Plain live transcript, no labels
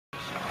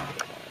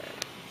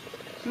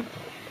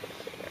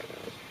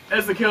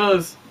As the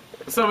Killers,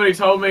 somebody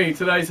told me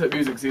today's hit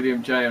music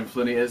ZMJ and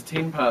Flinny is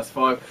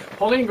 5:10.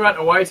 Holly and Grant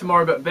away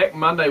tomorrow, but back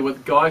Monday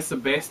with Guy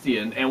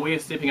Sebastian, and we are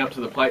stepping up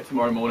to the plate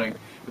tomorrow morning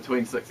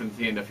between 6 and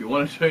 10. If you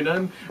want to tune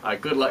in,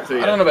 good luck to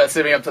you. I don't know about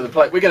stepping up to the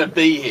plate. We're going to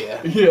be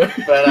here. Yeah.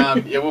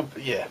 But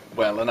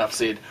well, enough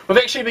said. We've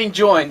actually been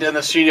joined in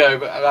the studio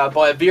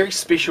by a very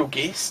special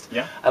guest.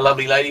 Yeah. A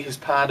lovely lady who's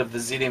part of the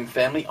ZM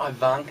family,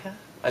 Ivanka.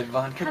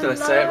 Ivanka, Hello.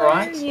 did I say it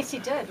right? Yes, you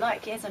did,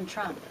 like as in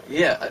Trump.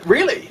 Yeah,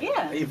 really?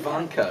 Yeah.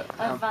 Ivanka.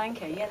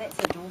 Ivanka, yeah, that's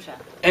her daughter.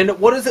 And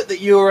what is it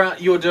that you're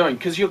doing?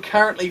 Because you're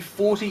currently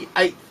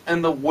 48th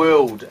in the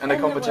world in a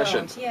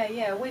competition.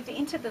 Yeah. We've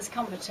entered this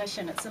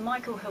competition. It's the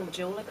Michael Hill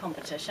Jeweller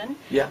competition.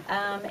 Yeah.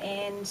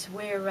 And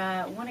we're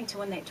wanting to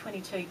win that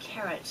 22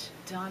 carat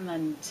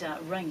diamond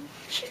ring.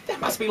 Shit,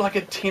 that must be like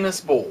a tennis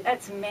ball.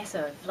 It's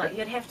massive. Like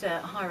you'd have to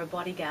hire a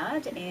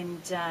bodyguard,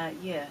 and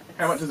yeah.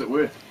 How much is it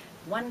worth?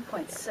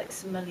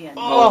 1.6 million.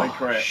 Oh, Holy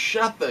crap.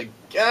 Shut the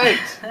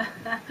gate.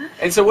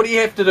 And so what do you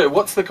have to do?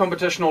 What's the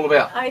competition all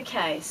about?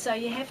 Okay, so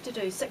you have to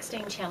do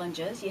 16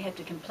 challenges. You have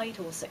to complete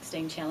all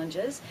 16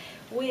 challenges.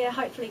 We're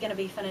hopefully going to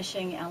be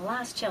finishing our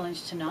last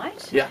challenge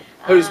tonight. Yeah.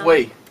 Who's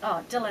we?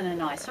 Oh, Dylan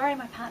and I. Sorry,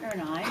 my partner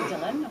and I,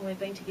 Dylan, and we've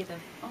been together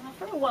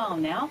for a while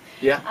now.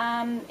 Yeah.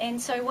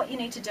 And so what you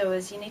need to do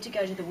is you need to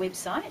go to the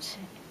website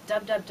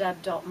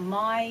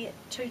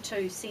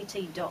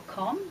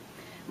www.my22ct.com,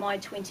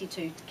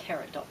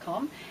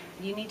 my22carat.com.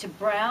 You need to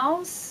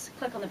browse,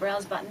 click on the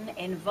browse button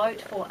and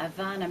vote for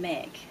Ivana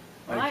Mac.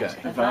 Right?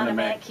 Okay. Ivana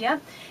Mac, yeah.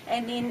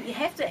 And then you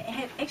have to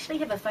actually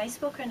have a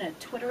Facebook and a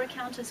Twitter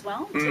account as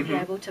well to be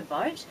able to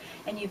vote.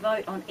 And you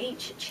vote on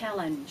each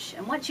challenge.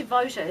 And once you've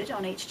voted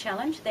on each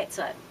challenge, that's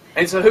it.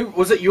 And so who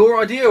was it,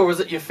 your idea or was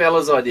it your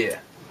fella's idea?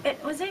 It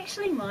was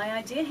actually my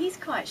idea. He's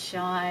quite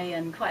shy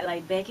and quite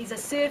laid back. He's a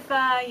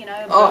surfer, you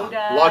know, a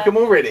builder. Oh, like him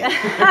already.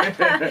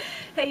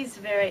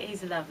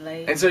 He's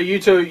lovely. And so you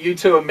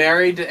two are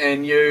married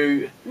and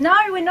you... No,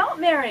 we're not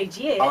married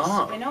yet.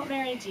 Oh. We're not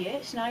married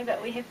yet, no,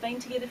 but we have been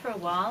together for a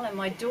while and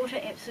my daughter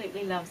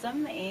absolutely loves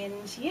him,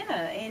 and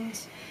yeah, and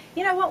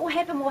you know what will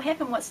happen will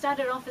happen. What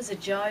started off as a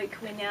joke,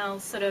 we're now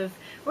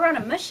we're on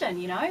a mission,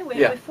 you know.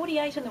 We're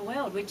 48 in the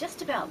world. We're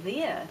just about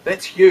there.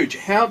 That's huge.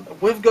 How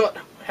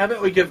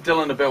about we give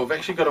Dylan a bell? We've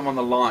actually got him on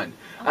the line.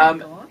 Oh my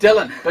God.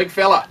 Dylan, big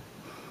fella.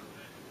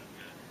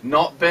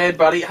 Not bad,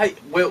 buddy. Hey,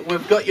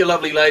 we've got your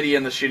lovely lady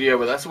in the studio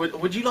with us.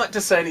 Would you like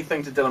to say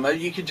anything to Dylan? Maybe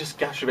you could just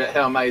gush about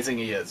how amazing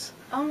he is.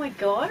 Oh my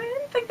God, I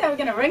didn't think they were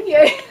going to ring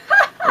you.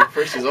 The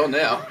pressure's on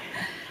now.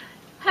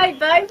 Hey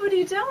babe, what are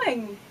you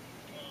doing?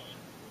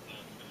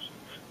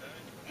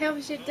 How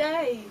was your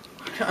day?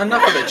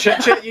 Enough of the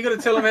chit-chat. You got to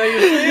tell him how you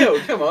feel.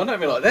 Come on, don't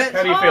be like that.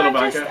 How do you feel,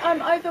 Ivanka?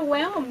 I'm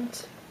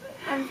overwhelmed.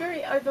 I'm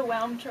very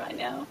overwhelmed right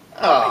now.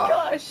 Oh, Oh my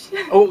gosh.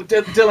 Oh,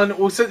 Dylan,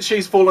 well, since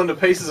she's fallen to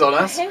pieces on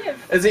us, I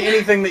have. is there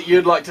anything that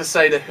you'd like to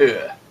say to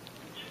her?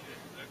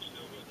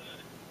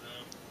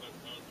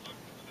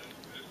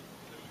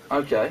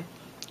 Okay.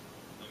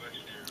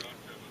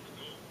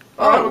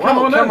 Oh, well, come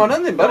on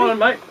in then, buddy. Come on in,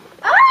 mate.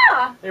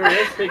 Ah! Here he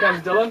is. Here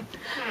comes Dylan. Oh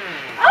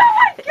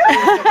my God!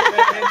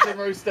 That handsome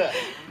rooster.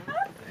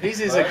 He's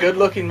a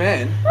good-looking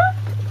man.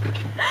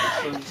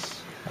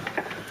 This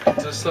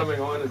is just something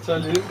I want to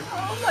tell you.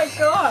 Oh my I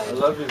God!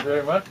 love you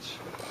very much,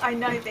 I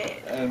know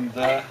that. and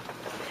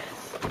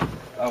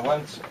I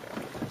want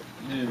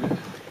you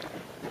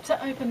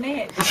To open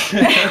that.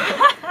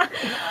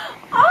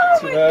 Oh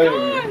to my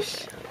know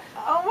gosh!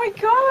 Oh my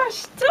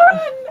gosh!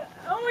 Dylan!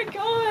 Oh my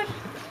God!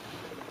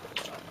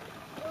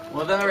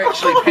 Well, they're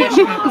actually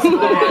passionate.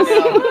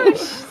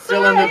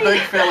 Dylan, the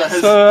big fella, has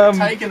So,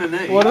 taken a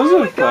knee. what is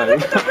it,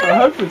 babe? I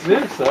hope it's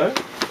yes, though.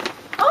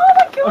 Oh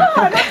my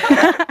God!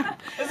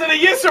 Is it a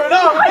yes or a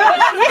no?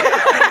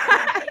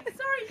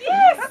 Sorry,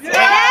 yes!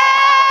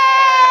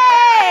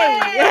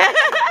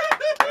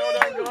 Well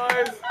done,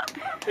 guys.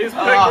 Here's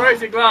big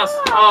rosy glass.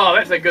 Oh,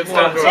 that's a good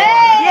start.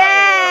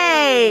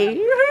 Yay!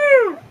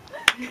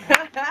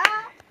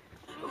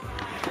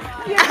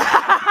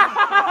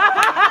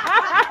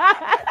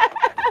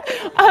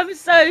 I'm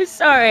so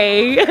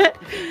sorry.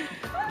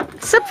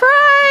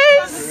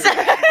 Surprise!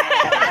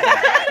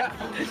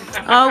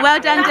 Oh, well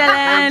done,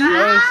 Dylan.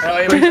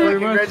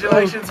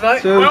 Congratulations,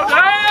 mate. So, Well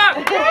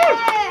done!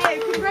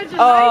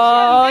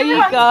 Oh, you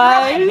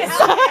guys.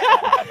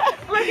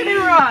 Look at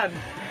him run!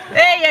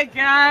 There you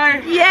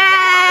go! Yay!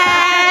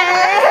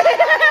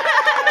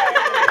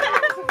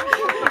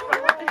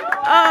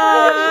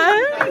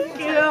 Oh, thank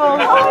you.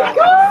 Oh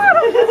God!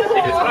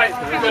 Yes, mate.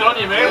 Good on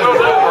you, man. Well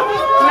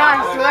done.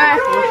 Nice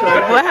work!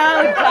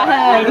 Well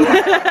done.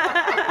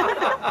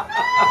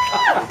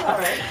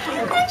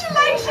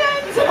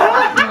 Congratulations!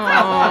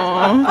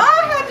 Aww.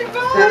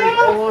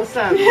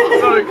 Awesome!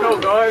 So cool,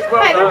 guys.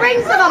 Well done.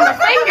 Ring's not on the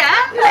finger!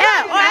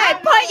 Yeah,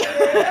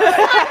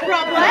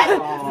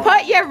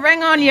 put your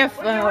ring on your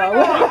phone.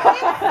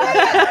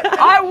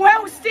 I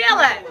will steal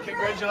it!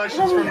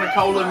 Congratulations from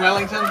Nicole in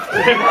Wellington.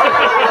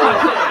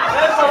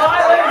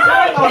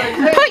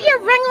 Put your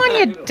ring on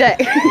your dick.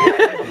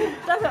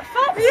 Does it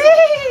fit?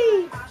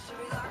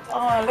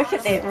 Oh, Oh, look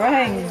at that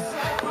ring.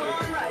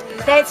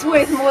 That's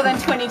worth more than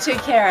 22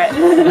 carat.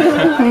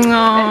 Aww.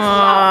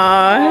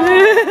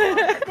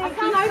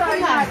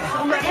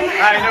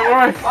 Hey, don't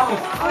worry.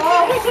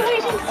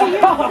 Congratulations to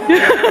you.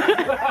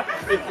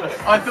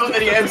 I thought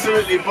that he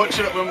absolutely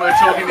butchered it when we were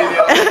talking to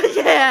the other.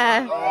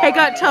 Yeah, he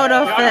got told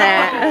off for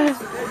that.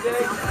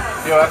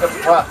 You're welcome.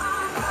 What?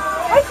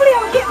 Hopefully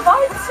I'll get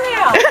votes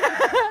now.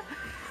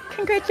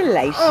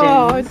 Congratulations.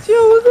 Oh,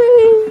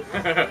 Julie.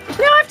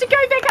 Now I have to go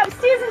back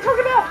upstairs and talk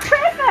about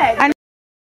traffic.